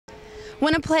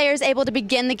When a player is able to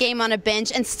begin the game on a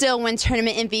bench and still win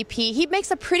tournament MVP, he makes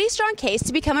a pretty strong case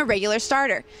to become a regular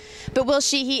starter. But Will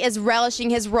Sheehey is relishing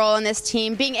his role in this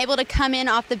team, being able to come in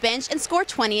off the bench and score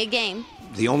 20 a game.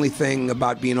 The only thing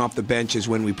about being off the bench is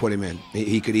when we put him in.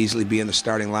 He could easily be in the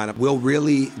starting lineup. Will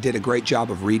really did a great job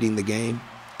of reading the game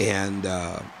and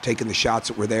taking the shots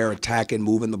that were there, attacking,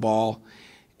 moving the ball.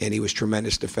 And he was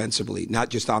tremendous defensively, not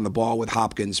just on the ball with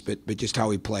Hopkins, but just how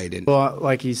he played. Well,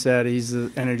 like he said, he's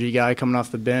the energy guy coming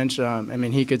off the bench. I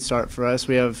mean, he could start for us.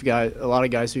 We have a lot of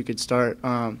guys who could start.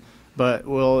 But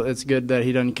Will, it's good that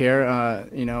he doesn't care.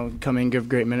 You know, come in, give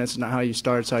great minutes. It's not how you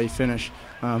start, it's how you finish.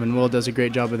 And Will does a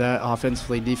great job of that,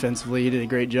 offensively, defensively. He did a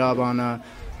great job on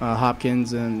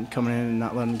Hopkins and coming in and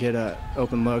not letting him get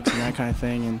open looks and that kind of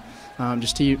thing. And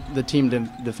just the team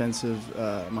defensive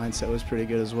mindset was pretty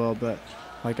good as well. But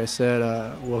like I said,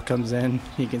 Will comes in,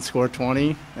 he can score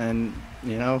 20, and,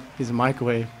 you know, he's a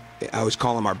microwave. I always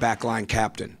call him our backline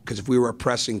captain, because if we were a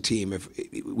pressing team,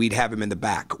 we'd have him in the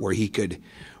back where he could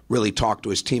really talk to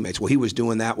his teammates. Well, he was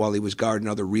doing that while he was guarding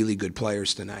other really good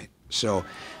players tonight. So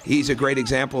he's a great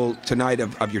example tonight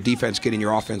of your defense getting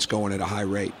your offense going at a high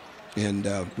rate, and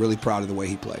really proud of the way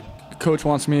he played. Coach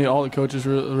wants me, all the coaches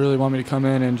really want me to come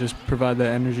in and just provide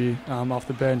that energy off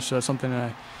the bench. So that's something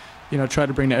that I try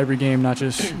to bring to every game, not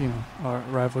just, our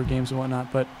rivalry games and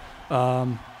whatnot. But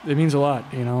it means a lot.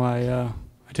 I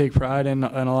take pride in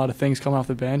a lot of things coming off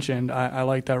the bench, and I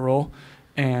like that role.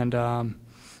 And,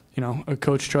 a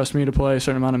coach trusts me to play a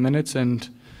certain amount of minutes, and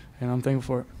I'm thankful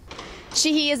for it.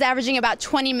 Sheehey is averaging about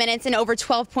 20 minutes and over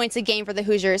 12 points a game for the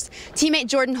Hoosiers. Teammate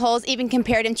Jordan Hulls even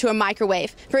compared him to a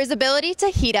microwave for his ability to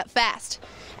heat up fast.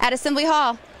 At Assembly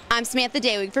Hall, I'm Samantha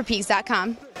Dewig for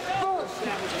Peaks.com.